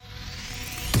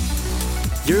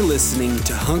You're listening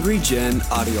to Hungry Gen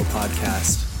audio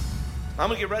podcast. I'm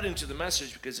going to get right into the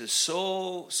message because it's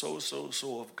so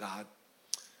of God.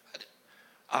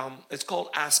 It's called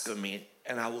Ask of Me,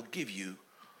 and I will give you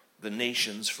the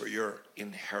nations for your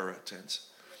inheritance.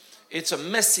 It's a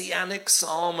messianic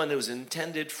psalm, and it was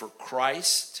intended for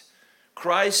Christ.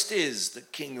 Christ is the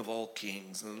King of all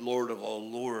kings and the Lord of all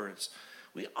lords.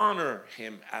 We honor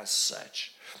him as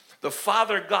such. The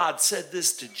Father God said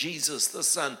this to Jesus, the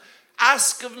Son,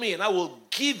 ask of me, and I will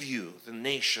give you the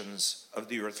nations of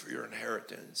the earth for your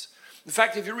inheritance. In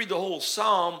fact, if you read the whole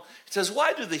psalm, it says,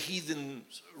 why do the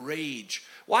heathens rage?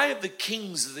 Why have the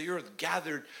kings of the earth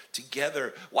gathered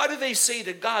together? Why do they say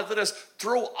to God, let us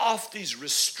throw off these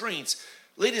restraints?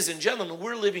 Ladies and gentlemen,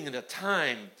 we're living in a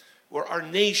time where our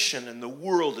nation and the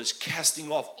world is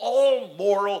casting off all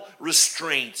moral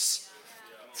restraints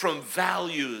from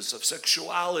values of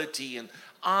sexuality and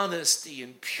honesty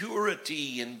and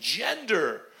purity and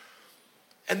gender.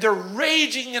 And they're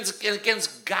raging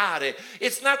against God.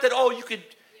 It's not that, you could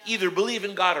either believe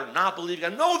in God or not believe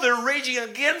in God. No, they're raging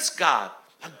against God,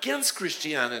 against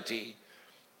Christianity.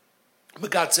 But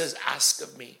God says, ask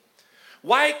of me.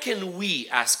 Why can we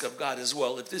ask of God as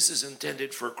well if this is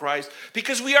intended for Christ?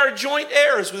 Because we are joint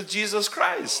heirs with Jesus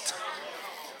Christ.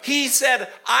 He said,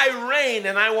 I reign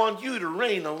and I want you to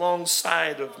reign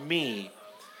alongside of me.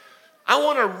 I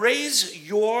want to raise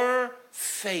your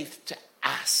faith to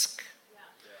ask.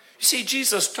 You see,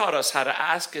 Jesus taught us how to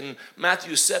ask. In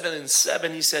Matthew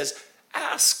 7:7, he says,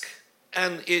 ask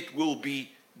and it will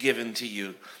be given to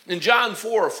you. In John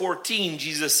 4:14,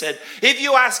 Jesus said, if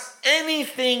you ask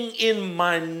anything in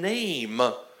my name,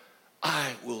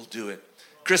 I will do it.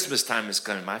 Christmas time is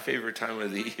coming, my favorite time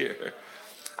of the year.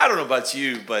 I don't know about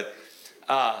you, but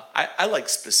I like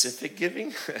specific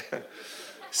giving.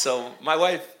 So my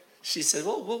wife, she said,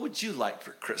 well, what would you like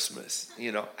for Christmas?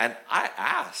 And I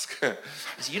ask. I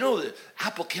said,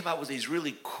 Apple came out with these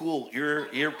really cool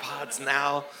ear pods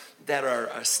now that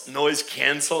are noise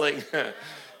canceling.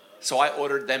 So I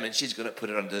ordered them, and she's going to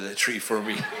put it under the tree for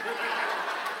me.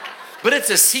 But it's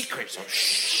a secret, so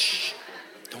shh,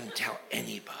 don't tell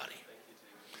anybody.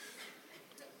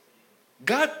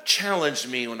 God challenged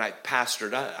me when I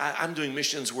pastored. I'm doing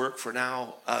missions work for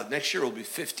now. Next year will be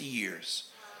 50 years.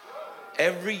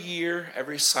 Every year,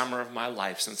 every summer of my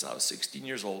life since I was 16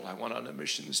 years old, I went on a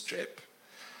missions trip.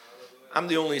 I'm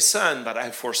the only son, but I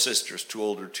have 4 sisters, 2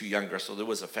 older, 2 younger. So there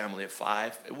was a family of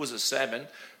 5. It was a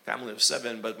family of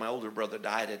 7, but my older brother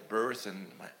died at birth, and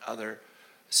my other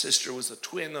sister was a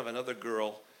twin of another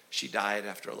girl. She died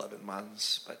after 11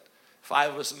 months, but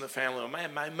 5 of us in the family.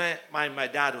 My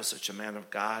dad was such a man of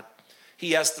God.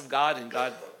 He asked of God, and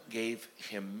God gave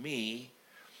him me.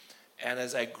 And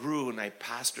as I grew and I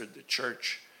pastored the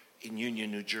church in Union,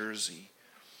 New Jersey,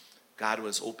 God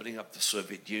was opening up the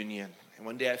Soviet Union. And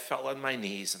one day I fell on my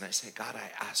knees and I said, God, I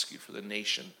ask you for the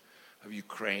nation of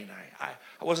Ukraine. I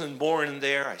wasn't born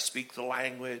there. I speak the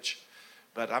language,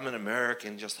 but I'm an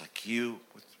American just like you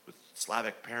with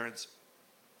Slavic parents.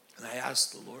 And I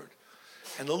asked the Lord.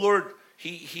 And the Lord,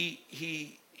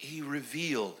 he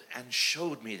revealed and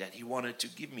showed me that he wanted to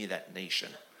give me that nation.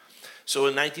 So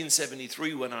in 1973,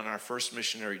 we went on our first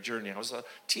missionary journey. I was a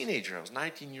teenager. I was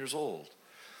 19 years old.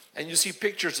 And you see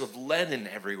pictures of Lenin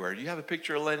everywhere. Do you have a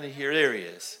picture of Lenin here? There he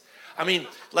is. I mean,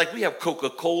 like we have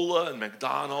Coca-Cola and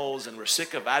McDonald's, and we're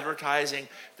sick of advertising.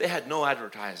 They had no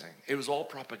advertising. It was all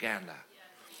propaganda.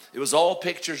 It was all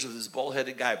pictures of this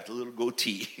bald-headed guy with a little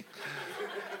goatee.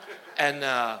 And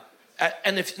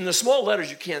if in the small letters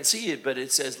you can't see it, but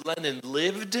it says Lenin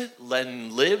lived,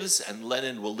 Lenin lives, and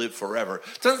Lenin will live forever.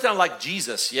 It doesn't sound like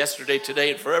Jesus, yesterday,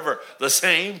 today, and forever, the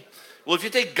same. Well, if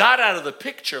you take God out of the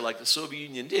picture like the Soviet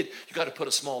Union did, you got to put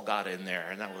a small God in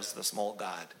there, and that was the small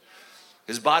God.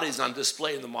 His body's on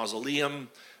display in the mausoleum,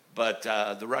 but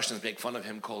the Russians make fun of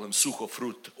him, call him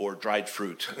sukhofrut, or dried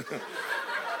fruit.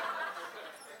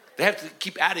 They have to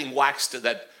keep adding wax to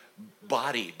that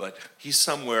body, but he's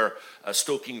somewhere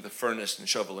stoking the furnace and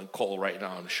shoveling coal right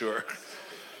now, I'm sure.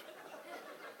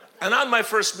 And on my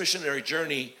first missionary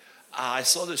journey, I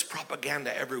saw this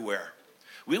propaganda everywhere.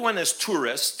 We went as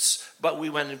tourists, but we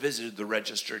went and visited the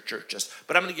registered churches.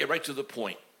 But I'm going to get right to the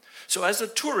point. So as a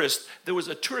tourist, there was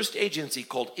a tourist agency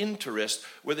called Intourist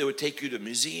where they would take you to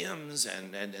museums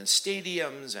and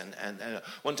stadiums and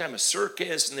one time a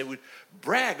circus, and they would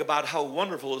brag about how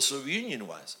wonderful the Soviet Union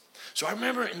was. So I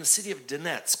remember in the city of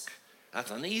Donetsk,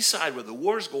 that's on the east side where the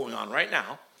war's going on right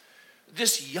now,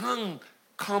 this young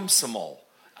komsomol,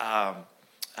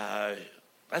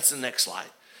 that's the next slide.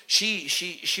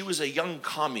 She was a young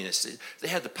communist. They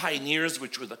had the pioneers,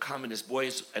 which were the communist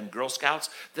boys and Girl Scouts.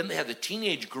 Then they had the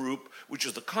teenage group, which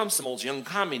was the Komsomols, young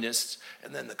communists,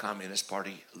 and then the Communist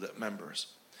Party members.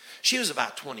 She was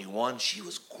about 21. She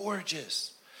was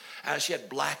gorgeous. She had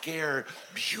black hair,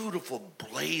 beautiful,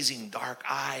 blazing dark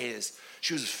eyes.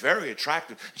 She was very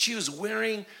attractive. She was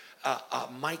wearing a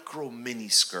micro mini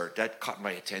skirt. That caught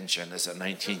my attention as a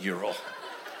 19-year-old.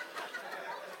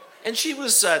 And she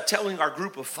was telling our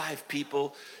group of 5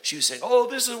 people, she was saying, oh,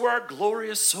 this is where our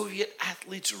glorious Soviet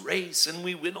athletes race and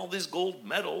we win all these gold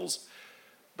medals.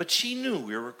 But she knew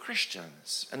we were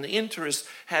Christians. And the interest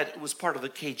was part of the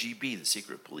KGB, the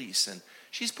secret police. And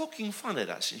she's poking fun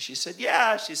at us. And she said,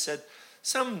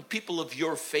 some people of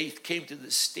your faith came to the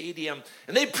stadium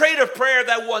and they prayed a prayer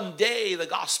that one day the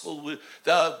gospel would,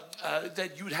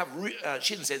 that you would have,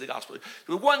 she didn't say the gospel,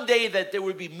 but one day that there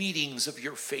would be meetings of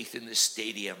your faith in this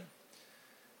stadium.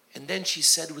 And then she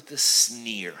said with a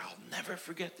sneer, I'll never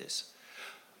forget this,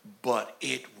 but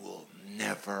it will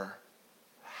never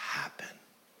happen.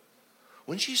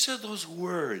 When she said those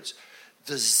words,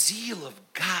 the zeal of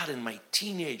God in my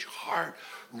teenage heart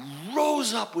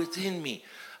rose up within me.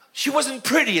 She wasn't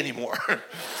pretty anymore.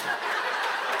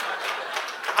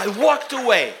 I walked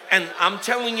away, and I'm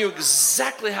telling you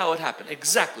exactly how it happened.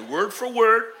 Exactly, word for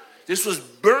word. This was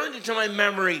burned into my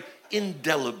memory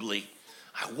indelibly.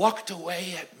 I walked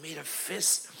away, I made a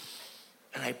fist,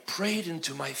 and I prayed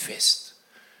into my fist.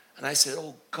 And I said,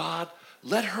 oh God,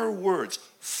 let her words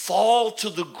fall to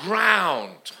the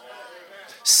ground.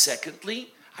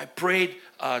 Secondly, I prayed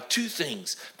 2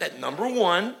 things. That number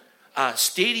 1,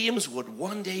 stadiums would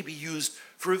one day be used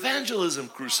for evangelism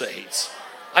crusades.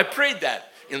 I prayed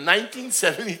that in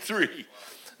 1973.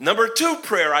 Number 2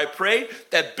 prayer I prayed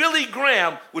that Billy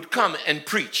Graham would come and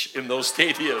preach in those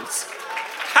stadiums.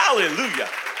 Hallelujah.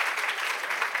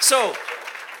 So,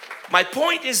 my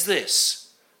point is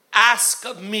this. Ask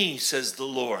of me, says the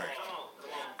Lord.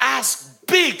 Ask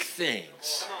big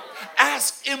things.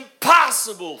 Ask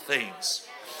impossible things.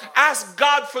 Ask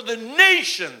God for the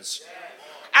nations.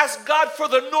 Ask God for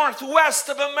the Northwest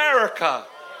of America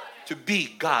to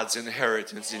be God's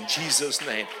inheritance in Jesus'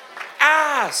 name.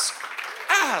 Ask.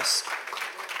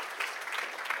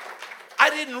 I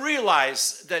didn't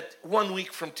realize that 1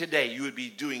 week from today you would be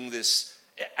doing this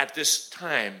at this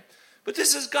time. But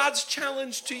this is God's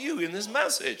challenge to you in this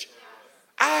message.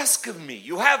 Ask of me.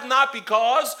 You have not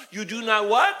because you do not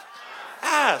what?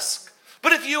 Ask.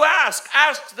 But if you ask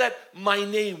that my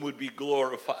name would be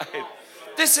glorified.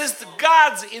 This is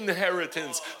God's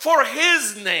inheritance for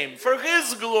His name, for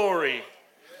His glory.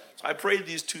 So I prayed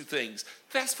these 2 things.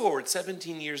 Fast forward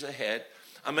 17 years ahead.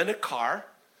 I'm in a car.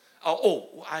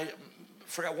 I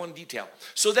forgot one detail.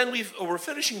 So then we're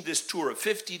finishing this tour of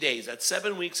 50 days. That's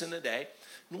 7 weeks in a day.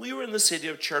 And we were in the city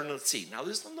of Chernivtsi. Now,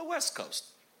 this is on the West Coast.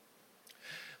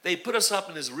 They put us up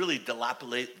in this really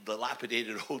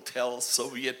dilapidated hotel.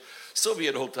 Soviet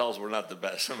hotels were not the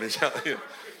best, let me tell you.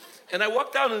 And I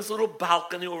walked down in this little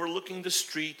balcony overlooking the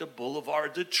street, the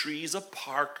boulevard, the trees, a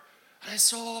park. And I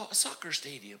saw a soccer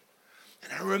stadium.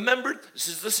 And I remembered, this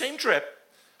is the same trip,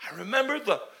 I remembered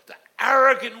the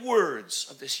arrogant words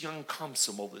of this young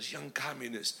Komsomol, this young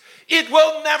communist. It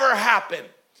will never happen.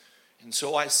 And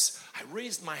so I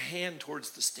raised my hand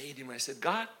towards the stadium. And I said,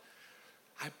 God,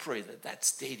 I pray that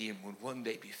stadium would one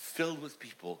day be filled with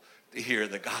people to hear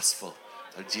the gospel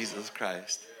of Jesus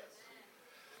Christ.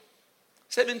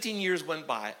 17 years went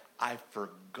by. I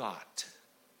forgot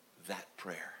that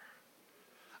prayer.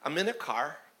 I'm in a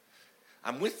car.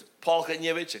 I'm with Paul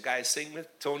Kanyevich, a guy I sing with,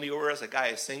 Tony Oras, a guy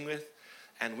I sing with,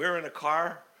 and we're in a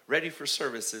car ready for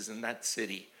services in that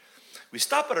city. We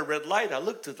stop at a red light. I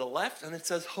look to the left, and it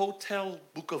says Hotel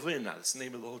Bukovina. That's the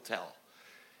name of the hotel.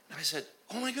 And I said,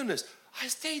 oh my goodness, I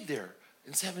stayed there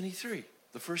in 73,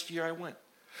 the first year I went.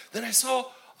 Then I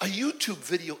saw a YouTube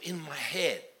video in my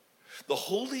head. The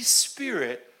Holy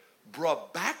Spirit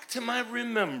brought back to my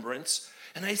remembrance,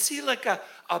 and I see like a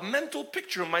mental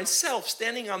picture of myself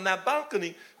standing on that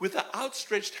balcony with an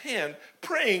outstretched hand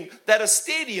praying that a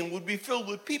stadium would be filled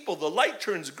with people. The light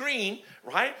turns green,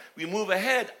 right? We move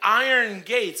ahead. Iron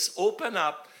gates open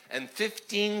up, and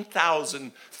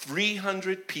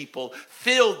 15,300 people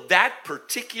filled that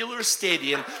particular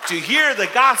stadium to hear the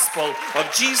gospel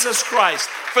of Jesus Christ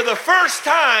for the first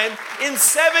time in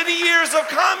 70 years of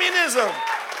communism.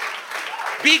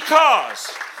 Because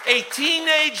a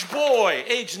teenage boy,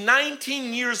 age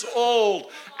 19 years old,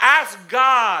 asked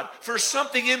God for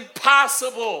something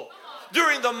impossible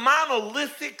during the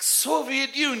monolithic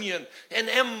Soviet Union, an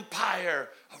empire,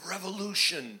 a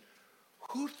revolution.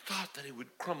 Who thought that it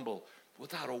would crumble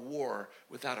without a war,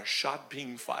 without a shot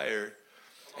being fired?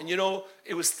 And you know,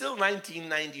 it was still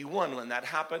 1991 when that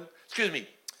happened.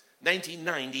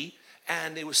 1990.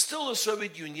 And it was still the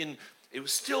Soviet Union. It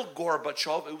was still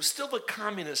Gorbachev. It was still the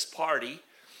Communist Party.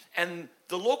 And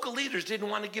the local leaders didn't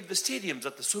want to give the stadiums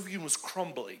that the Soviet Union was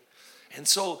crumbling. And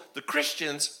so the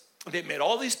Christians, they made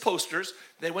all these posters.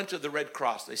 They went to the Red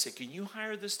Cross. They said, can you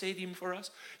hire the stadium for us?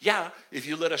 Yeah, if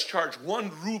you let us charge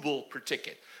 1 ruble per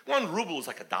ticket. 1 ruble is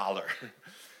like $1.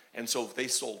 And so they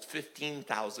sold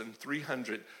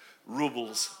 15,300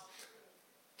 rubles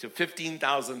to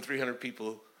 15,300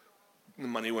 people. The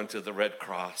money went to the Red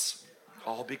Cross,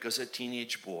 all because a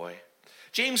teenage boy.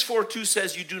 James 4:2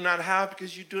 says, you do not have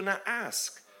because you do not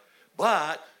ask.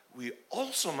 But we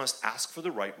also must ask for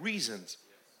the right reasons.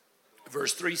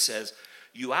 Verse 3 says,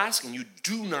 you ask and you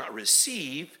do not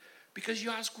receive because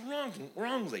you ask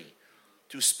wrongly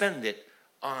to spend it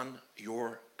on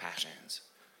your passions.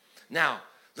 Now,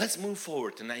 let's move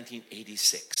forward to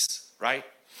 1986, right?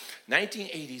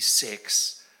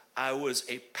 1986, I was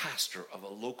a pastor of a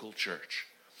local church.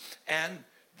 And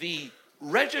the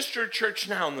registered church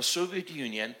now in the Soviet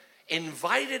Union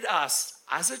invited us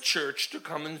as a church to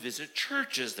come and visit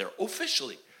churches there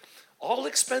officially. All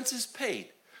expenses paid.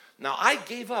 Now, I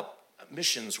gave up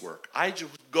missions work. I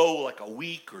just go like a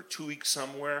week or 2 weeks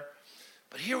somewhere.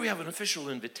 But here we have an official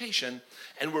invitation,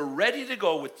 and we're ready to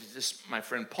go with this, my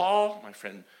friend Paul, my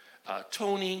friend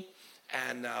Tony,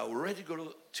 and we're ready to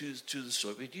go to the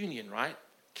Soviet Union, right?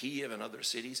 Kiev and other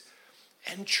cities.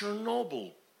 And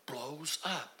Chernobyl blows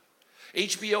up.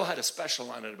 HBO had a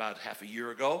special on it about half a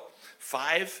year ago,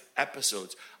 5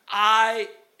 episodes. I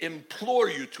implore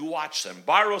you to watch them.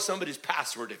 Borrow somebody's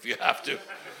password if you have to.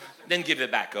 Then give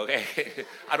it back, okay?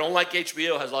 I don't like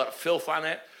HBO, it has a lot of filth on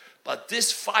it. But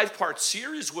this 5-part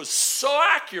series was so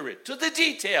accurate to the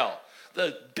detail.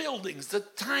 The buildings, the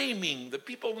timing, the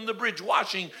people on the bridge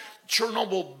watching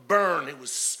Chernobyl burn. It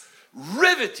was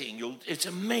riveting. It's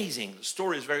amazing. The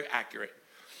story is very accurate.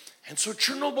 And so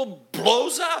Chernobyl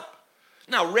blows up.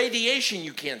 Now, radiation,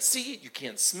 you can't see it. You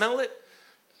can't smell it.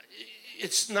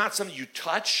 It's not something you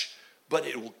touch, but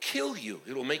it will kill you.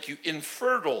 It'll make you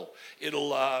infertile.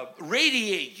 It'll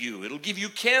radiate you. It'll give you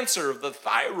cancer of the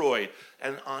thyroid,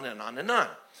 and on and on and on.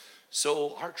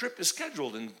 So our trip is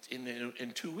scheduled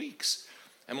in 2 weeks.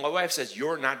 And my wife says,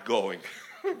 you're not going.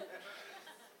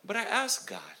 But I asked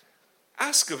God,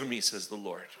 ask of me, says the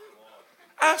Lord.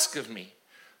 Ask of me.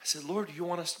 I said, Lord, do you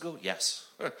want us to go? Yes.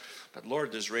 But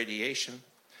Lord, there's radiation.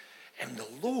 And the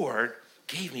Lord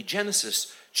gave me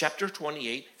Genesis chapter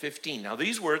 28:15. Now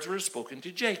these words were spoken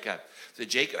to Jacob. So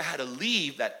Jacob had to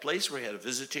leave that place where he had a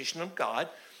visitation of God,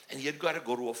 and he had got to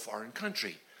go to a foreign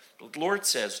country. The Lord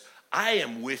says, I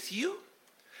am with you.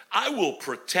 I will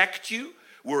protect you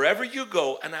wherever you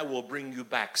go, and I will bring you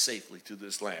back safely to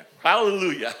this land.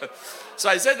 Hallelujah. So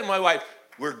I said to my wife,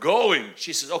 we're going.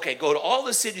 She says, okay, go to all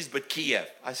the cities but Kiev.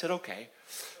 I said, okay.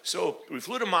 So we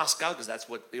flew to Moscow because that's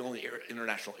what the only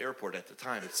international airport at the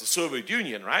time. It's the Soviet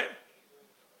Union, right?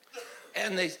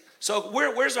 And so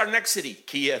where's our next city?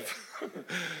 Kiev.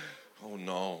 Oh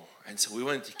no. And so we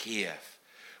went to Kiev.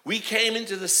 We came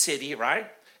into the city, right?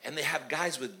 And they have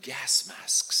guys with gas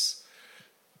masks.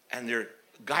 And they're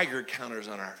Geiger counters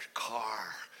on our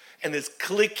car. And it's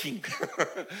clicking.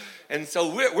 And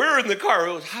so we're in the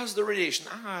car. How's the radiation?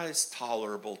 It's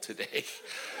tolerable today.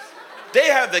 They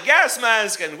have the gas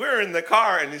mask and we're in the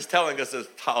car and he's telling us it's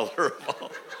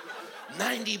tolerable.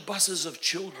 90 buses of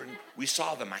children. We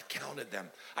saw them. I counted them.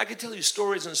 I could tell you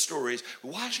stories and stories.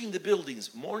 Washing the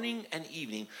buildings morning and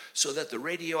evening so that the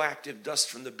radioactive dust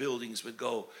from the buildings would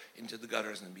go into the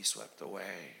gutters and be swept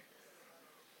away.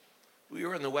 We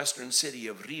were in the western city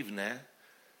of Rivne,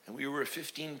 and we were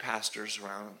 15 pastors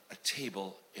around a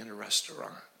table in a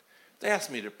restaurant. They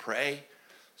asked me to pray.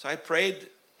 So I prayed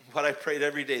what I prayed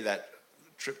every day that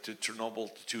trip to Chernobyl,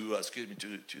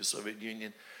 to Soviet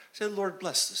Union. I said, Lord,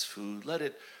 bless this food. Let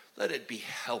it be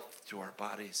health to our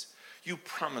bodies. You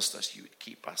promised us you would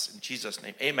keep us. In Jesus'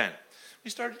 name, amen. We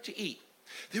started to eat.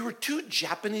 There were 2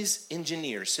 Japanese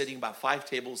engineers sitting about 5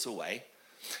 tables away.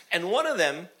 And one of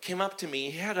them came up to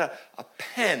me. He had a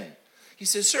pen. He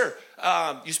said, sir,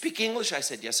 you speak English? I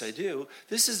said, yes, I do.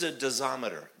 This is a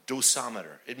dosimeter.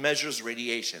 It measures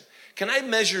radiation. Can I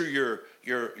measure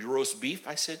your roast beef?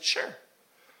 I said, sure.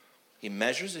 He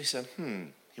measures. He said,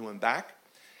 He went back.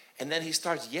 And then he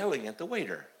starts yelling at the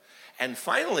waiter. And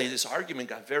finally, this argument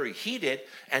got very heated,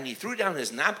 and he threw down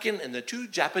his napkin, and the 2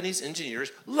 Japanese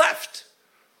engineers left.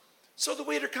 So the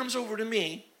waiter comes over to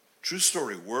me, true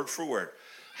story, word for word.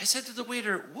 I said to the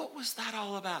waiter, what was that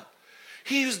all about?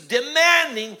 He was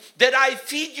demanding that I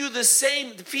feed him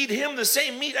the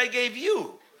same meat I gave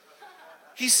you.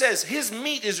 He says his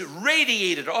meat is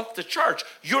radiated off the charts.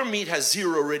 Your meat has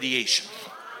zero radiation.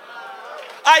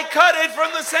 I cut it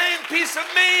from the same piece of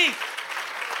meat.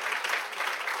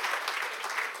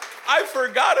 I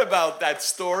forgot about that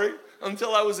story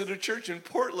until I was at a church in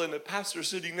Portland. A pastor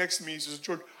sitting next to me, he says,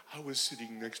 George, I was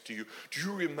sitting next to you. Do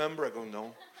you remember? I go,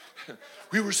 no.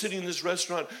 We were sitting in this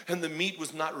restaurant and the meat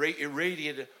was not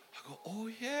irradiated. I go, oh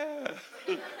yeah.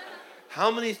 How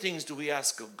many things do we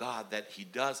ask of God that he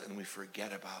does and we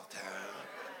forget about that?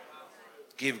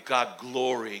 Give God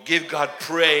glory. Give God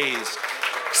praise.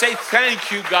 Say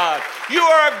thank you, God. You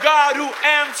are a God who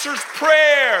answers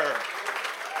prayer.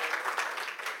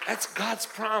 That's God's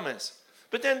promise.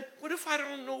 But then, what if I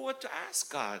don't know what to ask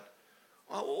God?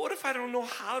 Well, what if I don't know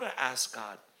how to ask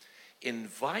God?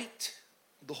 Invite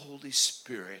the Holy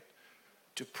Spirit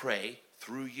to pray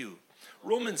through you.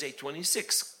 Romans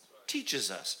 8:26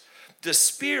 teaches us. The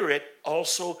Spirit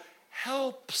also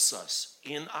helps us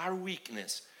in our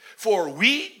weakness. For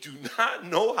we do not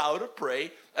know how to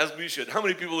pray as we should. How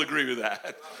many people agree with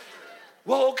that?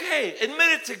 Well, okay,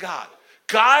 admit it to God.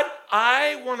 God,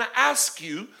 I want to ask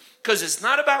you, because it's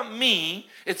not about me,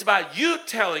 it's about you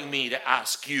telling me to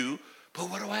ask you. But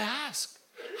what do I ask?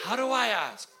 How do I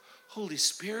ask? Holy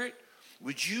Spirit,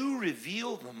 would you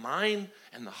reveal the mind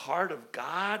and the heart of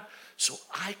God so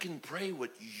I can pray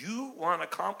what you want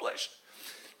accomplished?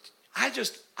 I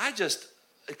just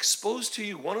exposed to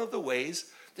you one of the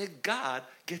ways that God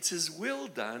gets his will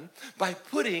done by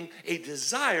putting a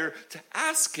desire to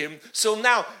ask him. So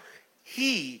now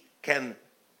he can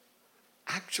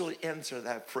actually answer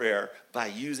that prayer by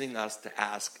using us to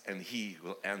ask, and he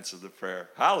will answer the prayer.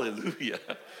 Hallelujah.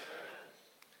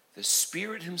 The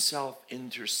Spirit himself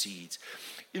intercedes.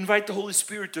 Invite the Holy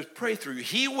Spirit to pray through you.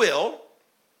 He will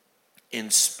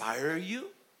inspire you.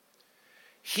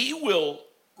 He will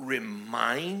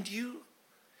remind you.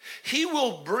 He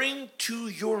will bring to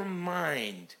your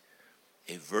mind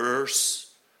a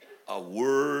verse, a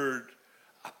word,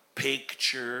 a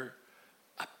picture,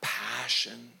 a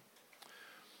passion.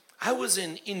 I was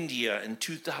in India in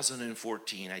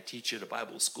 2014. I teach at a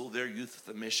Bible school there, Youth of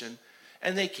the Mission,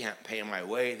 and they can't pay my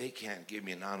way. They can't give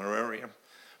me an honorarium.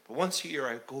 But once a year,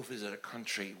 I go visit a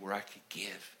country where I could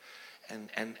give.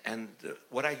 And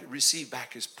what I receive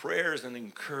back is prayers and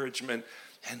encouragement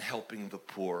and helping the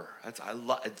poor.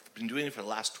 I've been doing it for the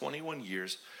last 21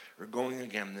 years. We're going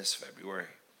again this February.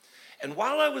 And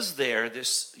while I was there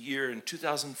this year in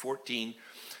 2014,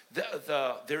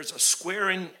 there's a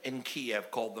square in Kiev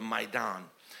called the Maidan,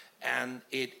 and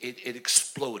it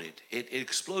exploded. It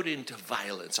exploded into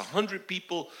violence. 100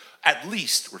 people at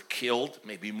least were killed,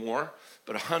 maybe more,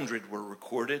 but 100 were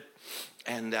recorded,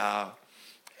 and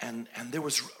there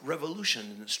was revolution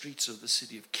in the streets of the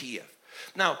city of Kiev.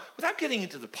 Now, without getting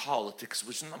into the politics,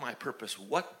 which is not my purpose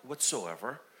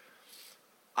whatsoever,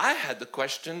 I had the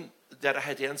question that I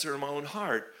had to answer in my own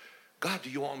heart. God, do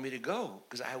you want me to go?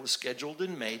 Because I was scheduled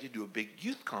in May to do a big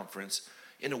youth conference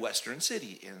in a western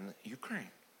city in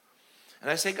Ukraine. And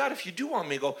I say, God, if you do want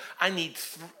me to go, I need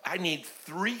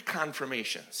 3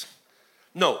 confirmations.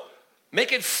 No,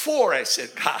 make it 4, I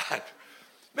said, God.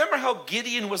 Remember how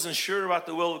Gideon wasn't sure about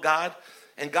the will of God?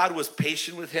 And God was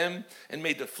patient with him and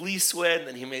made the fleece wet,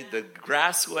 and he made the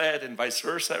grass wet, and vice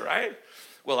versa, right?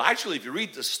 Well, actually, if you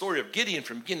read the story of Gideon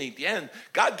from beginning to end,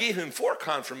 God gave him 4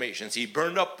 confirmations. He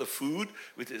burned up the food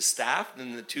with his staff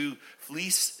and the 2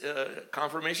 fleece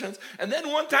confirmations. And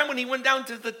then one time when he went down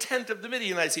to the tent of the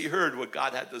Midianites, he heard what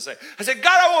God had to say. I said,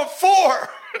 God, I want 4,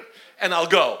 and I'll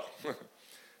go.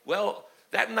 Well,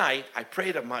 that night, I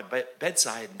prayed at my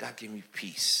bedside, and God gave me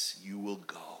peace. You will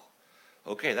go.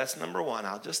 Okay, that's number 1.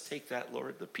 I'll just take that,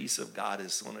 Lord. The peace of God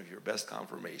is one of your best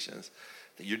confirmations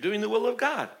that you're doing the will of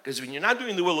God. Because when you're not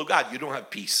doing the will of God, you don't have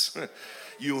peace.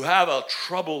 You have a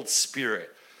troubled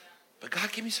spirit. But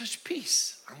God gave me such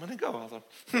peace. I'm going to go. I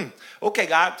thought, okay,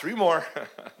 God, 3 more.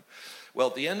 Well,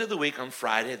 at the end of the week on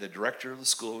Friday, the director of the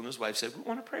school and his wife said, we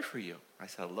want to pray for you. I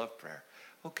said, I love prayer.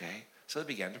 Okay, so they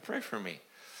began to pray for me.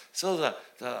 So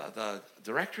the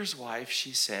director's wife,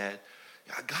 she said,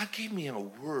 God gave me a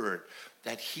word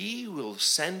that he will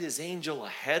send his angel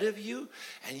ahead of you,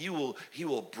 and he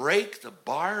will break the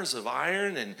bars of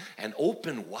iron and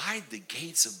open wide the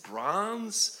gates of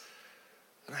bronze.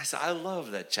 And I said, I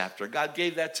love that chapter. God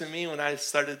gave that to me when I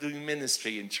started doing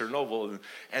ministry in Chernobyl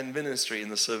and ministry in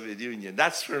the Soviet Union.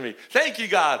 That's for me. Thank you,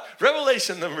 God.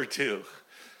 Revelation number 2.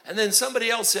 And then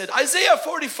somebody else said, Isaiah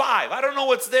 45. I don't know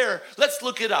what's there. Let's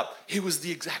look it up. It was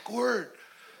the exact word.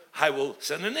 I will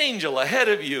send an angel ahead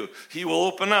of you. He will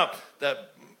open up the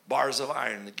bars of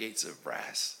iron, the gates of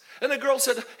brass. And the girl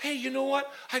said, hey, you know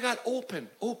what? I got open.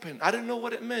 I didn't know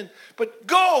what it meant. But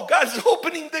go, God's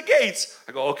opening the gates.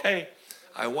 I go, okay.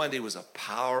 I went. It was a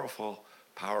powerful,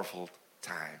 powerful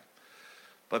time.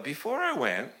 But before I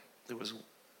went,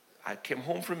 I came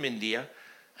home from India,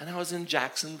 and I was in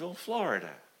Jacksonville,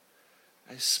 Florida.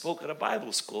 I spoke at a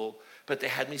Bible school, but they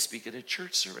had me speak at a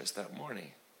church service that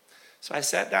morning. So I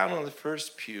sat down on the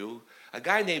first pew. A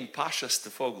guy named Pasha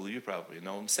Stefoglu, you probably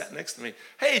know him, sat next to me.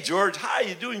 Hey, George, how are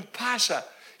you doing, Pasha?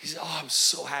 He said, oh, I'm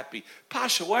so happy.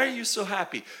 Pasha, why are you so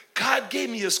happy? God gave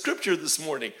me a scripture this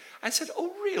morning. I said,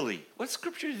 oh, really? What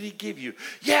scripture did he give you?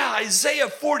 Yeah, Isaiah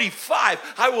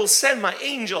 45. I will send my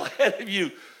angel ahead of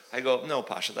you. I go, no,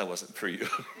 Pasha, that wasn't for you.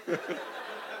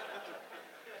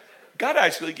 God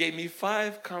actually gave me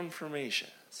 5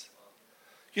 confirmations.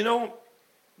 You know,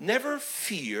 never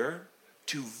fear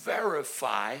to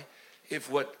verify if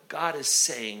what God is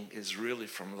saying is really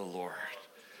from the Lord.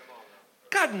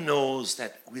 God knows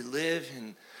that we live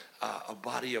in a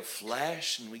body of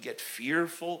flesh and we get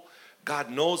fearful. God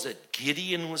knows that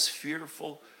Gideon was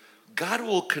fearful. God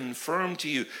will confirm to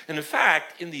you. And in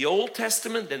fact, in the Old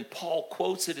Testament, then Paul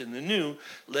quotes it in the New,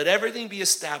 let everything be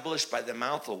established by the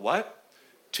mouth of what?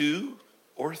 2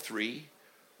 or 3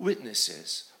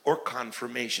 witnesses or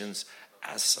confirmations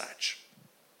as such.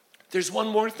 There's one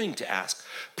more thing to ask.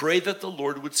 Pray that the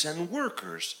Lord would send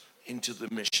workers into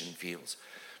the mission fields.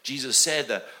 Jesus said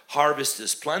the harvest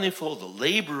is plentiful, the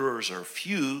laborers are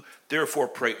few. Therefore,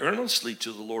 pray earnestly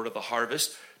to the Lord of the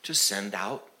harvest to send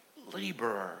out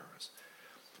laborers.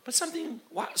 But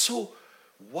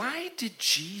why did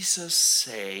Jesus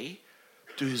say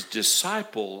to his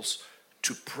disciples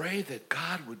to pray that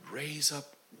God would raise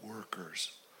up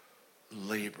workers,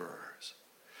 laborers?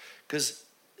 Because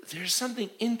there's something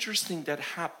interesting that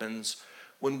happens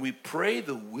when we pray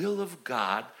the will of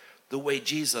God the way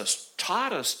Jesus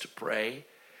taught us to pray.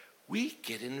 We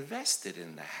get invested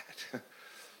in that.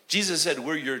 Jesus said,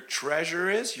 where your treasure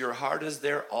is, your heart is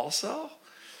there also.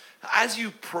 As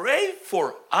you pray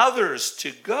for others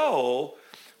to go,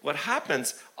 what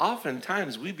happens,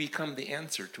 oftentimes we become the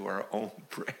answer to our own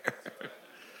prayer.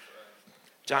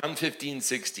 John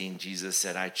 15:16, Jesus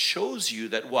said, I chose you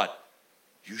that what?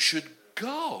 You should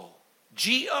go.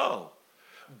 G-O.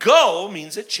 Go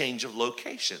means a change of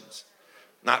locations.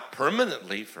 Not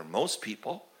permanently for most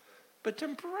people, but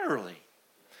temporarily.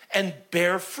 And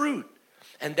bear fruit.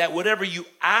 And that whatever you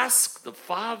ask the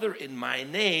Father in my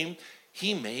name,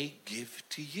 he may give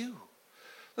to you.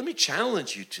 Let me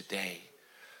challenge you today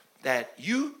that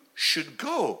you should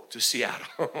go to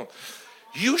Seattle.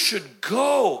 You should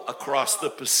go across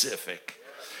the Pacific.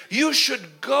 You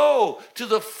should go to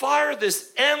the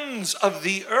farthest ends of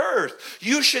the earth.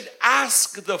 You should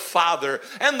ask the Father,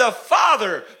 and the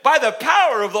Father, by the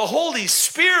power of the Holy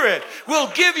Spirit, will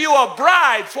give you a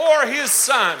bride for his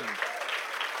Son.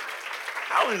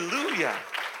 Hallelujah.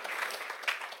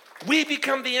 We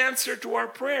become the answer to our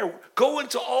prayer. Go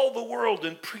into all the world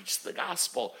and preach the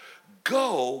gospel.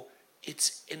 Go,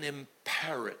 it's an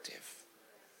imperative.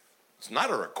 It's not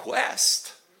a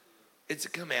request. It's a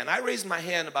command. I raised my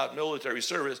hand about military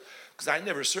service because I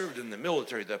never served in the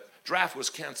military. The draft was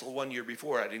canceled 1 year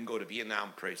before. I didn't go to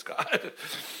Vietnam, praise God.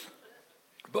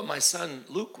 But my son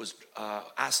Luke was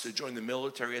asked to join the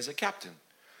military as a captain.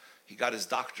 He got his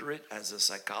doctorate as a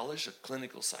psychologist, a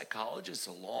clinical psychologist,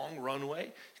 a long runway.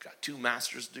 He got 2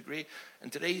 master's degrees,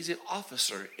 and today he's an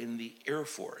officer in the Air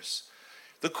Force.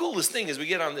 The coolest thing is we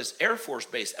get on this Air Force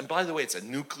base, and by the way, it's a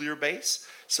nuclear base,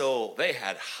 so they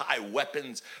had high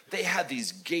weapons. They had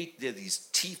these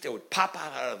teeth that would pop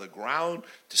out of the ground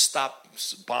to stop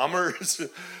bombers.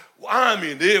 I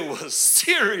mean, it was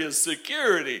serious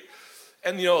security.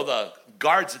 And, you know, the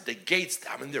guards at the gates,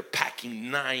 I mean, they're packing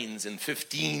 9s and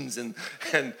 15s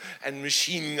and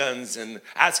machine guns and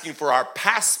asking for our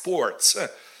passports.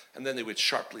 And then they would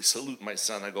sharply salute my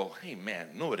son. I go, hey, man,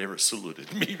 nobody ever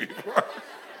saluted me before.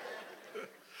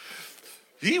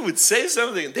 He would say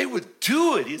something, and they would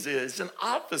do it. He's an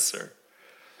officer.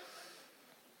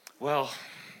 Well,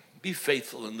 be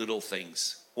faithful in little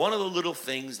things. One of the little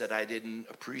things that I didn't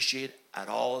appreciate at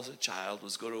all as a child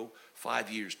was go to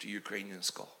 5 years to Ukrainian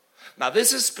school. Now,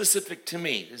 this is specific to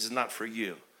me. This is not for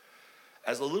you.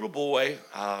 As a little boy,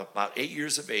 about 8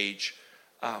 years of age,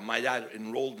 my dad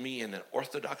enrolled me in an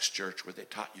Orthodox church where they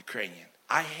taught Ukrainian.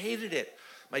 I hated it.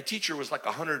 My teacher was like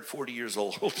 140 years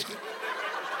old.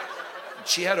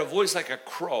 She had a voice like a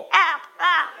crow.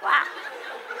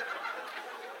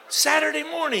 Saturday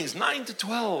mornings, 9 to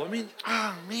 12. I mean,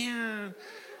 oh, man.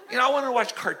 You know, I wanted to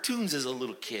watch cartoons as a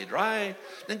little kid, right?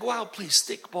 Then go out and play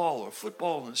stickball or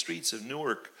football in the streets of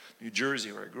Newark, New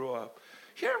Jersey, where I grew up.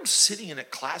 Here I'm sitting in a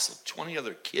class of 20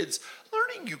 other kids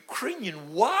learning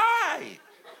Ukrainian. Why?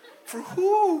 For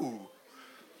who?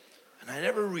 And I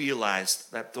never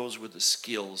realized that those were the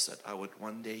skills that I would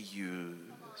one day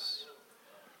use.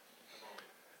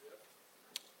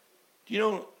 You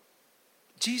know,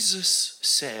 Jesus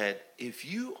said, if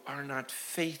you are not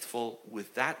faithful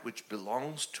with that which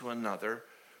belongs to another,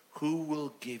 who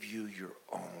will give you your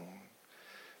own?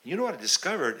 You know what I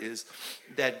discovered is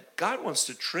that God wants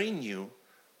to train you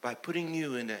by putting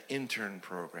you in an intern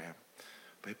program,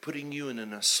 by putting you in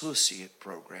an associate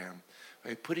program,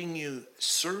 by putting you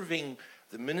serving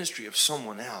the ministry of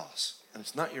someone else. And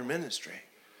it's not your ministry.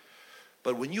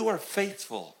 But when you are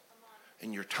faithful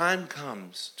and your time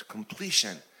comes to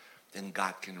completion, then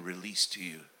God can release to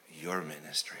you your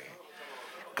ministry.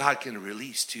 God can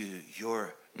release to you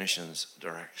your missions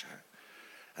direction.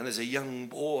 And as a young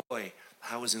boy,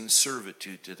 I was in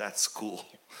servitude to that school.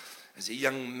 As a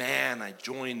young man, I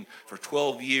joined for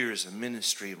 12 years a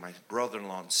ministry of my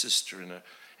brother-in-law and sister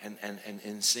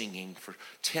in singing. For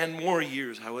 10 more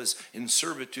years, I was in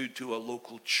servitude to a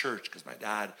local church because my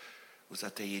dad was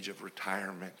at the age of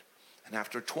retirement. And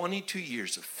after 22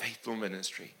 years of faithful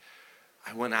ministry,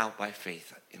 I went out by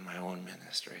faith in my own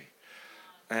ministry.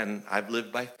 And I've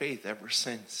lived by faith ever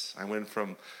since. I went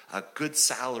from a good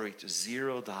salary to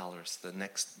 $0 the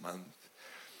next month.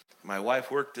 My wife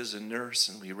worked as a nurse,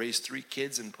 and we raised 3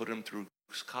 kids and put them through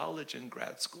college and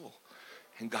grad school.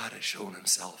 And God has shown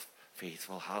himself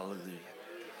faithful. Hallelujah.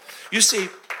 You see,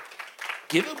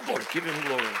 give him glory. Give him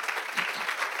glory.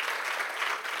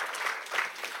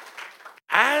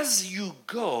 As you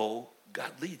go,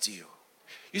 God leads you.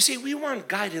 You see, we want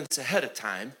guidance ahead of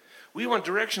time. We want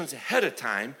directions ahead of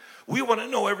time. We want to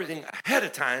know everything ahead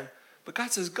of time. But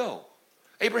God says, go.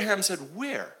 Abraham said,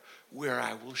 where? Where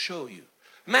I will show you.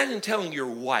 Imagine telling your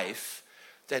wife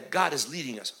that God is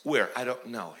leading us. Where? I don't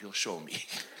know. He'll show me.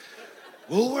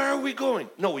 Well, where are we going?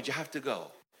 No, you have to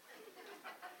go.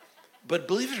 But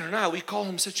believe it or not, we call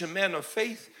him such a man of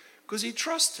faith because he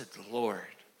trusted the Lord.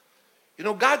 You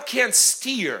know, God can't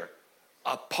steer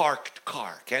a parked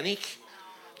car, can he?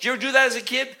 Did you ever do that as a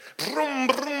kid? Vroom,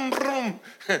 vroom, vroom.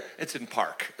 It's in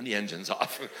park and the engine's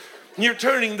off. And you're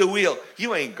turning the wheel.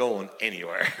 You ain't going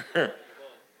anywhere.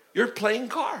 You're playing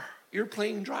car. You're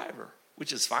playing driver,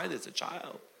 which is fine as a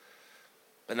child.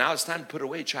 But now it's time to put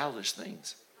away childish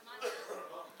things.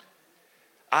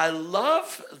 I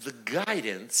love the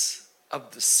guidance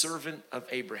of the servant of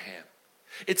Abraham.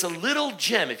 It's a little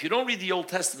gem. If you don't read the Old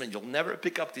Testament, you'll never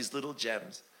pick up these little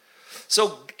gems.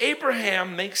 So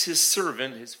Abraham makes his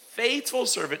servant, his faithful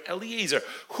servant, Eliezer,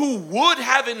 who would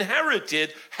have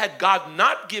inherited had God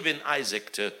not given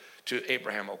Isaac to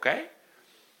Abraham, okay?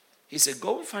 He said,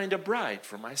 go and find a bride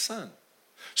for my son.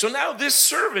 So now this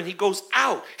servant, he goes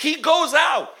out. He goes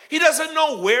out. He doesn't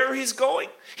know where he's going.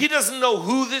 He doesn't know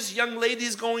who this young lady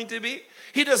is going to be.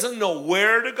 He doesn't know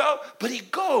where to go, but he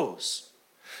goes.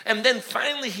 And then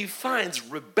finally he finds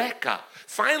Rebekah.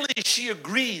 Finally she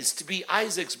agrees to be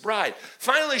Isaac's bride.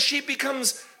 Finally she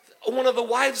becomes one of the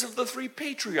wives of the 3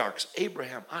 patriarchs,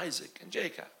 Abraham, Isaac, and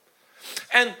Jacob.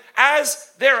 And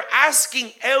as they're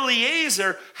asking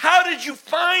Eliezer, how did you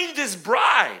find this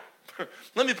bride?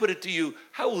 Let me put it to you,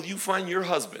 how will you find your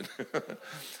husband?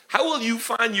 How will you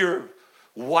find your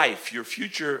wife, your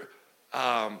future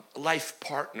life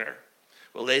partner?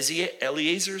 Well,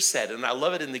 Eliezer said, and I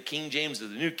love it in the King James or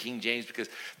the New King James because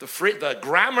the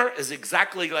grammar is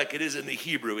exactly like it is in the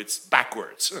Hebrew. It's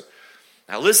backwards.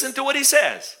 Now listen to what he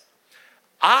says.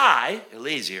 I,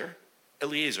 Eliezer,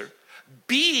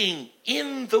 being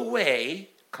in the way,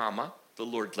 comma, the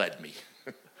Lord led me.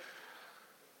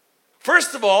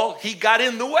 First of all, he got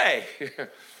in the way.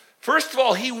 First of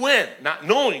all, he went, not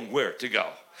knowing where to go.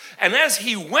 And as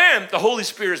he went, the Holy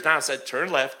Spirit now said,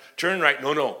 turn left, turn right.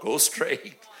 No, go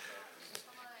straight.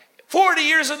 40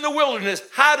 years in the wilderness,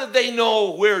 how did they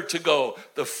know where to go?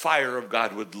 The fire of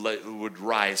God would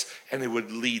rise and it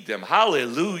would lead them.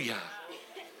 Hallelujah.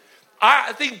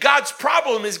 I think God's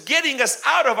problem is getting us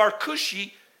out of our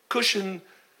cushion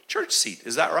church seat.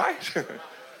 Is that right?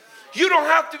 You don't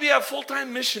have to be a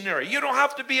full-time missionary. You don't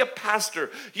have to be a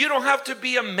pastor. You don't have to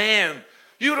be a man.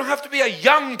 You don't have to be a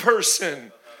young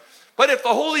person. But if the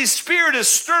Holy Spirit is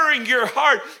stirring your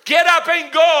heart, get up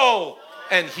and go,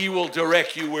 and he will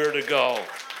direct you where to go.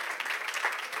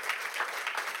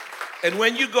 And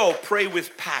when you go, pray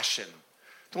with passion.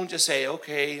 Don't just say,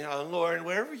 okay, Lord,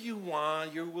 wherever you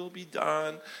want, your will be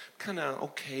done. Kind of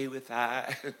okay with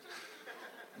that.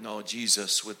 No,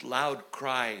 Jesus, with loud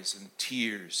cries and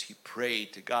tears, he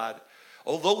prayed to God.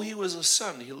 Although he was a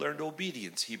son, he learned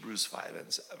obedience, Hebrews 5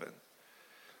 and 7.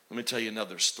 Let me tell you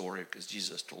another story, because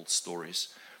Jesus told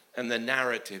stories. And the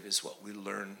narrative is what we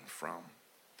learn from.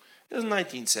 It was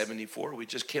 1974. We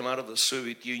just came out of the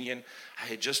Soviet Union. I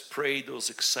had just prayed those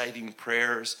exciting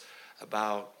prayers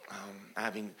about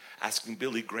asking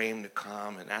Billy Graham to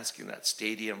come and asking that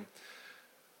stadium.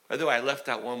 By the way, I left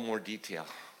out one more detail.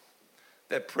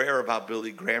 That prayer about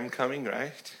Billy Graham coming,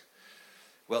 right?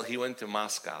 Well, he went to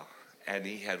Moscow, and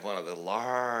he had one of the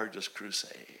largest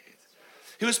crusades.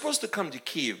 He was supposed to come to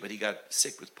Kiev, but he got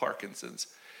sick with Parkinson's.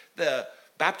 The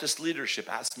Baptist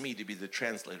leadership asked me to be the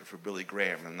translator for Billy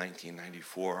Graham in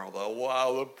 1994. Although,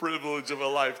 wow, the privilege of a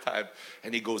lifetime.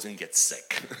 And he goes and gets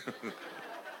sick.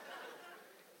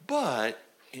 But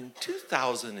in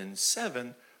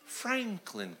 2007,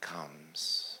 Franklin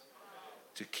comes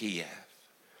to Kiev.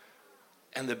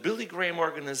 And the Billy Graham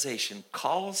organization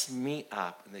calls me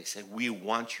up and they say, we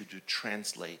want you to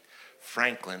translate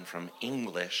Franklin from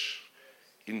English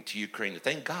into Ukrainian.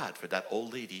 Thank God for that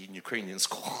old lady in Ukrainian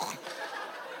school.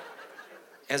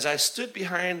 As I stood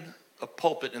behind a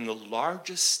pulpit in the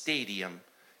largest stadium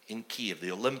in Kiev,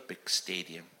 the Olympic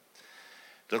Stadium,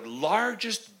 the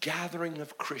largest gathering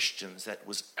of Christians that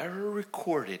was ever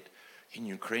recorded in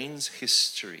Ukraine's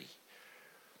history,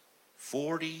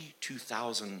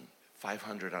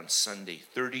 42,500 on Sunday,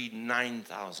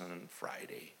 39,000 on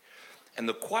Friday. And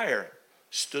the choir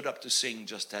stood up to sing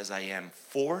Just As I Am.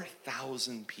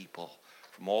 4,000 people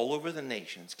from all over the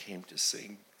nations came to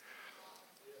sing.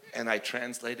 And I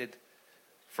translated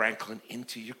Franklin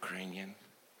into Ukrainian,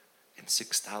 and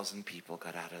 6,000 people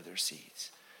got out of their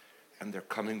seats. And they're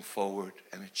coming forward,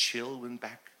 and a chill went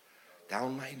back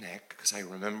down my neck, because I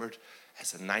remembered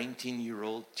as a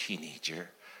 19-year-old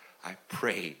teenager, I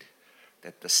prayed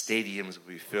that the stadiums would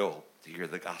be filled to hear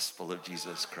the gospel of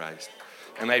Jesus Christ.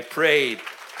 And I prayed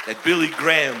that Billy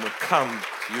Graham would come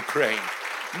to Ukraine.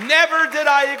 Never did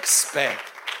I expect,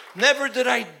 never did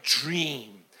I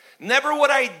dream, never would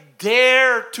I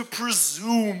dare to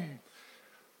presume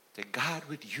that God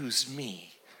would use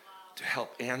me to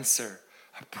help answer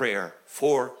a prayer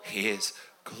for His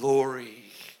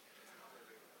glory.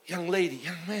 Young lady,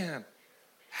 young man,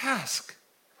 ask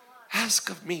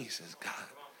of me, says God.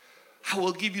 I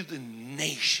will give you the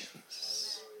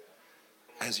nations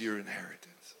as your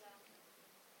inheritance.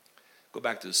 Go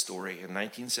back to the story. In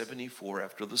 1974,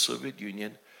 after the Soviet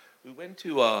Union, we went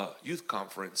to a youth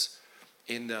conference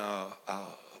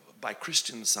by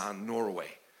Kristiansand,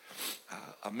 Norway.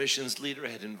 A missions leader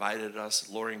had invited us.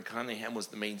 Lauren Cunningham was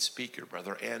the main speaker.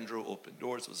 Brother Andrew Open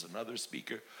Doors was another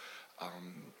speaker.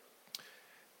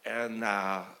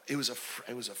 It was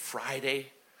a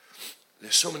Friday.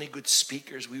 There's so many good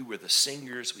speakers. We were the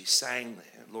singers. We sang,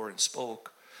 and Lauren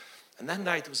spoke. And that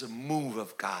night was a move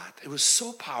of God. It was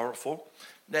so powerful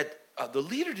that the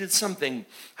leader did something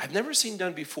I've never seen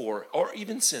done before, or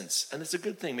even since. And it's a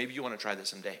good thing. Maybe you want to try this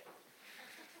someday.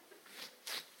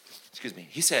 Excuse me.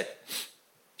 He said,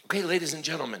 okay, ladies and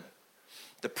gentlemen,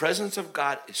 the presence of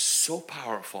God is so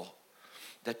powerful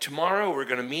that tomorrow we're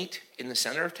going to meet in the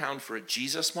center of town for a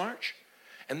Jesus March.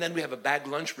 And then we have a bag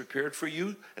lunch prepared for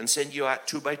you and send you out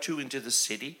 2 by 2 into the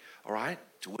city, all right,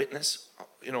 to witness,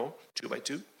 2 by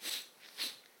 2.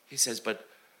 He says, but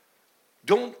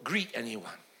don't greet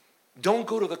anyone. Don't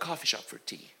go to the coffee shop for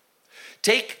tea.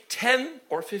 Take 10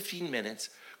 or 15 minutes,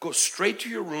 go straight to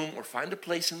your room or find a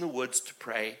place in the woods to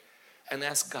pray and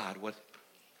ask God what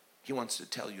He wants to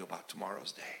tell you about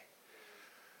tomorrow's day.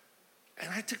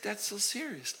 And I took that so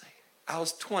seriously. I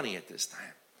was 20 at this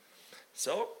time.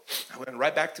 So I went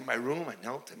right back to my room. I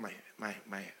knelt in by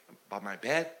my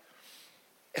bed.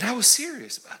 And I was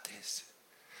serious about this.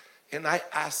 And I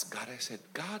asked God, I said,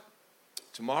 God,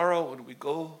 tomorrow when we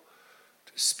go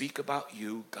to speak about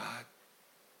you, God,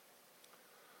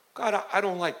 I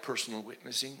don't like personal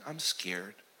witnessing. I'm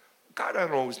scared. God, I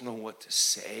don't always know what to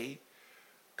say.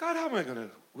 God, how am I going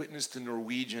to witness to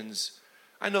Norwegians?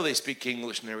 I know they speak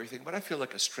English and everything, but I feel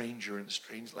like a stranger in a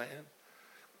strange land.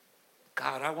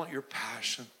 God, I want your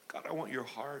passion. God, I want your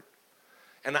heart.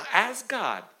 And I asked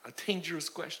God a dangerous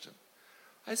question.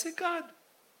 I said, God,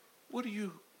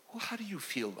 how do you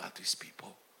feel about these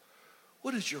people?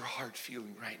 What is your heart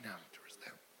feeling right now towards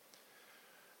them?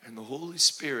 And the Holy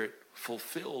Spirit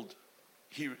fulfilled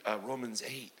Romans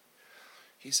 8.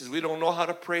 He says, we don't know how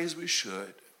to pray as we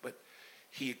should, but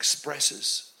He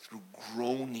expresses through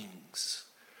groanings,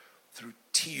 through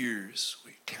tears,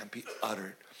 which can't be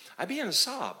uttered. I began to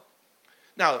sob.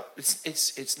 Now,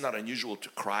 it's not unusual to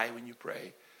cry when you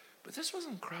pray, but this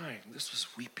wasn't crying. This was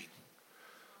weeping.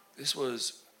 This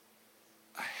was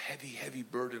a heavy, heavy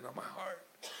burden on my heart.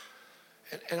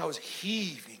 And I was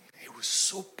heaving. It was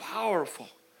so powerful.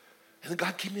 And then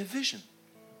God gave me a vision.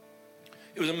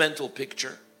 It was a mental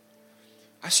picture.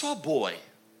 I saw a boy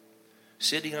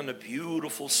sitting on a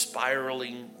beautiful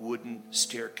spiraling wooden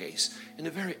staircase in a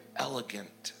very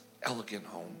elegant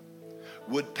home.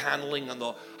 Wood paneling on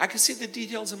the, I can see the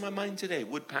details in my mind today.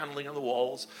 Wood paneling on the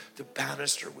walls. The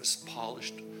banister was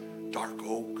polished, dark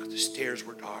oak. The stairs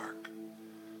were dark.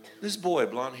 This boy,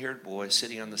 blonde-haired boy,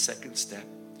 sitting on the second step,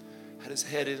 had his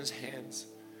head in his hands,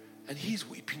 and he's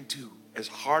weeping too, as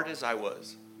hard as I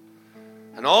was.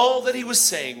 And all that he was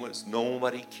saying was,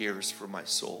 nobody cares for my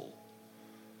soul.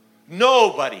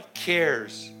 Nobody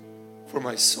cares for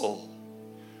my soul.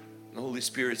 And the Holy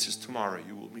Spirit says, tomorrow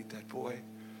you will meet that boy.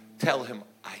 Tell him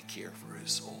I care for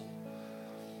his soul.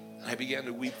 And I began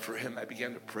to weep for him. I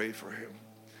began to pray for him.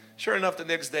 Sure enough, the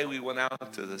next day we went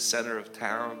out to the center of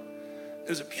town. There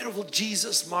was a beautiful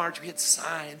Jesus march. We had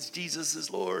signs. Jesus is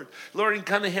Lord. Lord in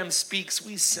Cunningham speaks.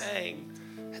 We sang.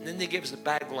 And then they gave us a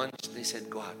bag lunch. And they said,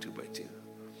 go out 2 by 2.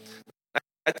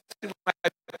 I took my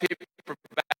paper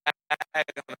bag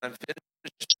and I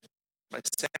finished my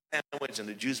sandwich and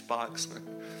the juice box.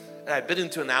 And I bit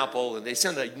into an apple, and they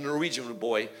sent a Norwegian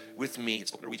boy with me. He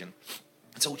spoke Norwegian.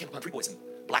 And so we came upon 3 boys in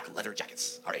black leather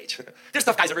jackets, our age. There's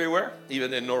tough guys everywhere,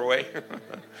 even in Norway.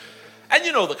 And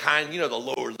you know the kind, the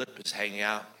lower lip is hanging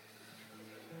out.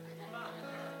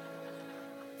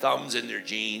 Thumbs in their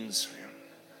jeans.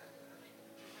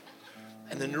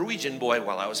 And the Norwegian boy,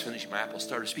 while I was finishing my apple,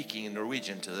 started speaking in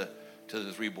Norwegian to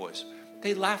the 3 boys.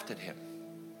 They laughed at him.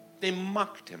 They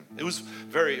mocked him. It was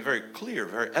very, very clear,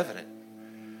 very evident.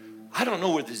 I don't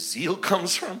know where the zeal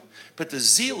comes from, but the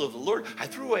zeal of the Lord. I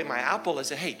threw away my apple. I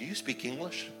said, hey, do you speak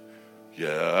English?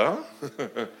 Yeah.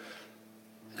 And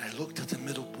I looked at the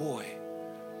middle boy.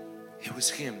 It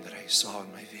was him that I saw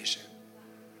in my vision.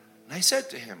 And I said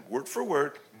to him, word for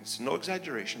word, it's no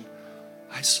exaggeration,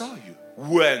 I saw you.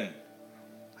 When?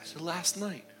 I said, last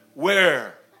night.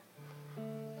 Where?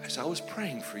 I said, I was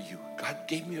praying for you. God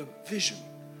gave me a vision.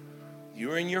 You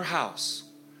were in your house.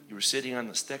 You were sitting on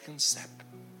the second step.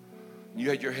 You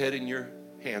had your head in your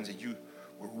hands and you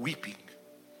were weeping.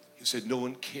 You said, no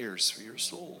one cares for your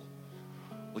soul.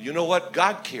 Well, you know what?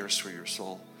 God cares for your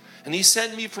soul. And he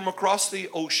sent me from across the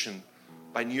ocean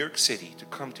by New York City to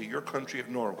come to your country of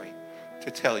Norway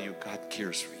to tell you God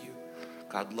cares for you.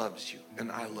 God loves you,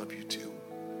 and I love you too.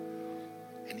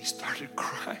 And he started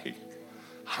crying.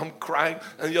 I'm crying,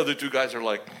 and the other 2 guys are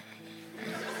like...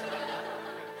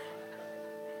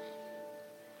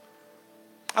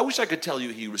 I wish I could tell you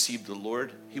he received the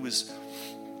Lord. He was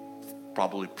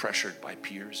probably pressured by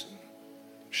peers and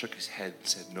shook his head and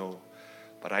said no.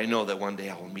 But I know that one day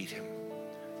I will meet him.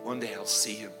 One day I'll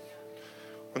see him.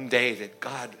 One day that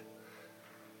God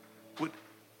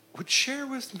would share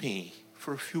with me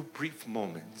for a few brief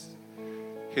moments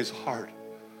his heart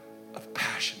of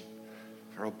passion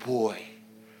for a boy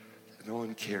that no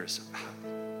one cares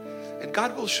about. And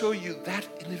God will show you that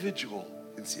individual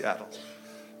in Seattle.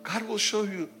 God will show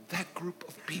you that group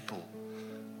of people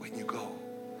when you go.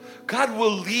 God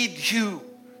will lead you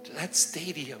to that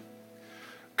stadium.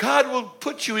 God will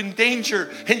put you in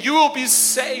danger and you will be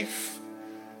safe.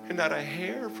 And not a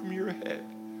hair from your head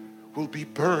will be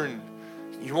burned.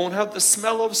 You won't have the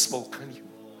smell of smoke on you.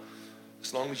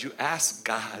 As long as you ask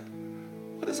God,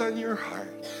 what is on your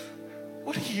heart?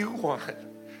 What do you want?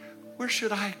 Where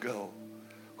should I go?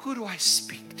 Who do I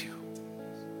speak to?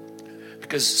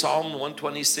 Because Psalm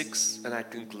 126, and I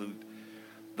conclude,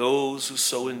 those who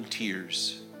sow in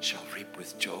tears shall reap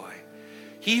with joy.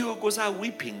 He who goes out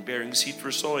weeping, bearing seed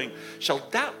for sowing, shall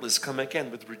doubtless come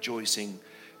again with rejoicing,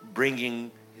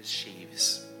 bringing his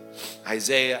sheaves.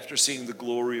 Isaiah, after seeing the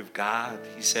glory of God,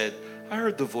 he said, I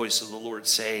heard the voice of the Lord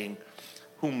saying,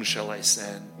 whom shall I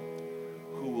send?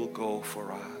 Who will go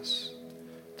for us?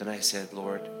 Then I said,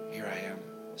 Lord, here I am,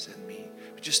 send me.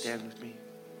 Would you stand with me?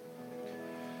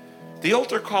 The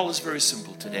altar call is very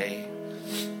simple today.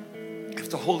 If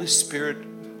the Holy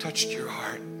Spirit touched your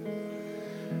heart,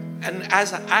 and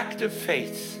as an act of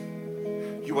faith,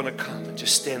 you want to come and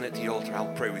just stand at the altar,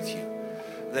 I'll pray with you.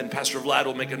 Then Pastor Vlad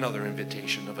will make another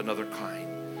invitation of another kind.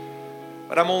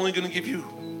 But I'm only going to give you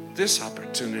this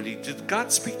opportunity. Did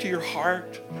God speak to your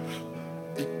heart?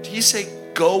 Did he say,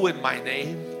 go in my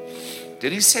name?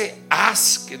 Did he say,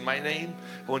 ask in my name?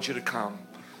 I want you to come.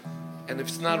 And if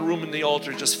it's not a room in the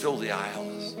altar, just fill the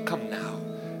aisles. Come now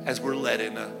as we're led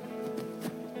in a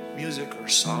music or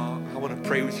song. I want to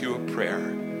pray with you a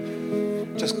prayer.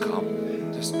 Just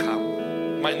come. Just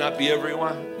come. Might not be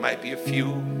everyone. Might be a few.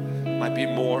 Might be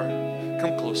more.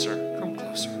 Come closer. Come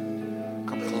closer.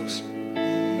 Come closer.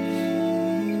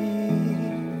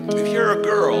 If you're a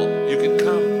girl, you can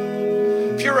come.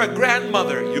 If you're a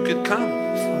grandmother, you can come.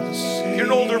 If you're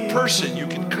an older person, you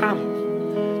can come.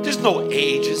 no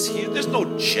ages here. There's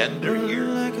no gender here.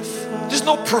 There's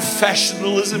no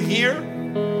professionalism here.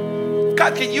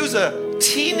 God can use a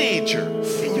teenager.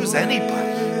 He can use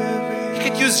anybody. He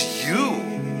could use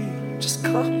you. Just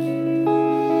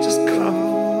come. Just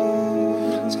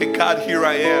come. Say, God, here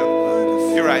I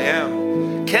am. Here I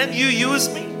am. Can you use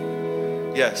me?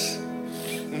 Yes.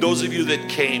 And those of you that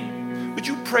came, would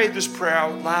you pray this prayer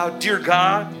out loud? Dear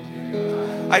God,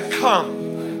 I come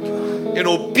in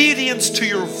obedience to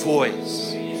your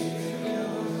voice.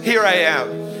 Here I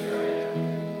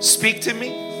am. Speak to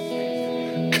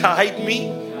me. Guide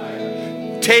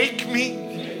me. Take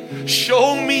me.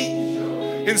 Show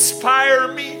me.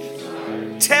 Inspire me.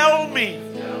 Tell me.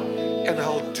 And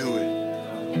I'll do it.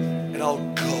 And I'll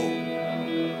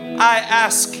go. I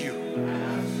ask you,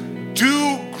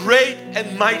 do great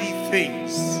and mighty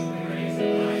things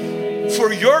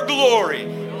for your glory,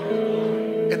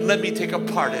 and let me take a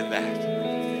part in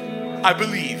that. I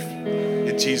believe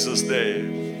in Jesus'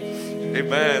 name.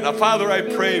 Amen. Now, Father, I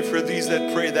pray for these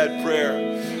that pray that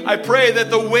prayer. I pray that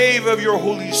the wave of your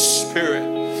Holy Spirit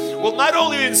will not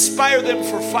only inspire them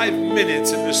for 5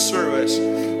 minutes in this service,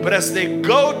 but as they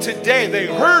go today, they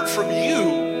heard from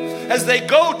you. As they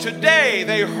go today,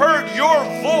 they heard your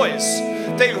voice.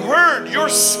 They heard your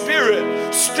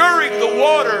Spirit stirring the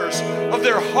waters of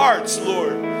their hearts,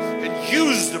 Lord, and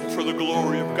use them for the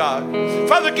glory of God.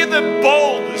 Father, give them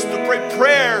boldness to pray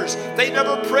prayers they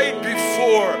never prayed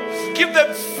before. Give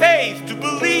them faith to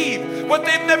believe what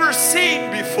they've never seen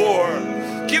before.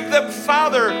 Give them,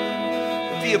 Father,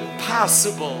 the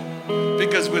impossible,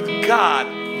 because with God,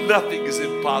 nothing is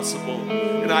impossible.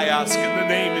 And I ask in the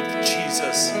name of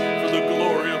Jesus for the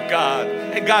glory of God.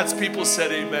 And God's people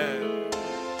said amen.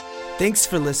 Thanks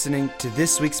for listening to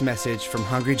this week's message from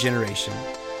Hungry Generation.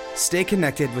 Stay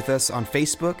connected with us on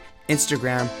Facebook,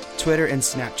 Instagram, Twitter, and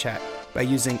Snapchat by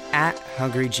using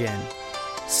 @HungryGen.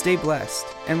 Stay blessed,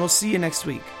 and we'll see you next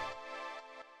week.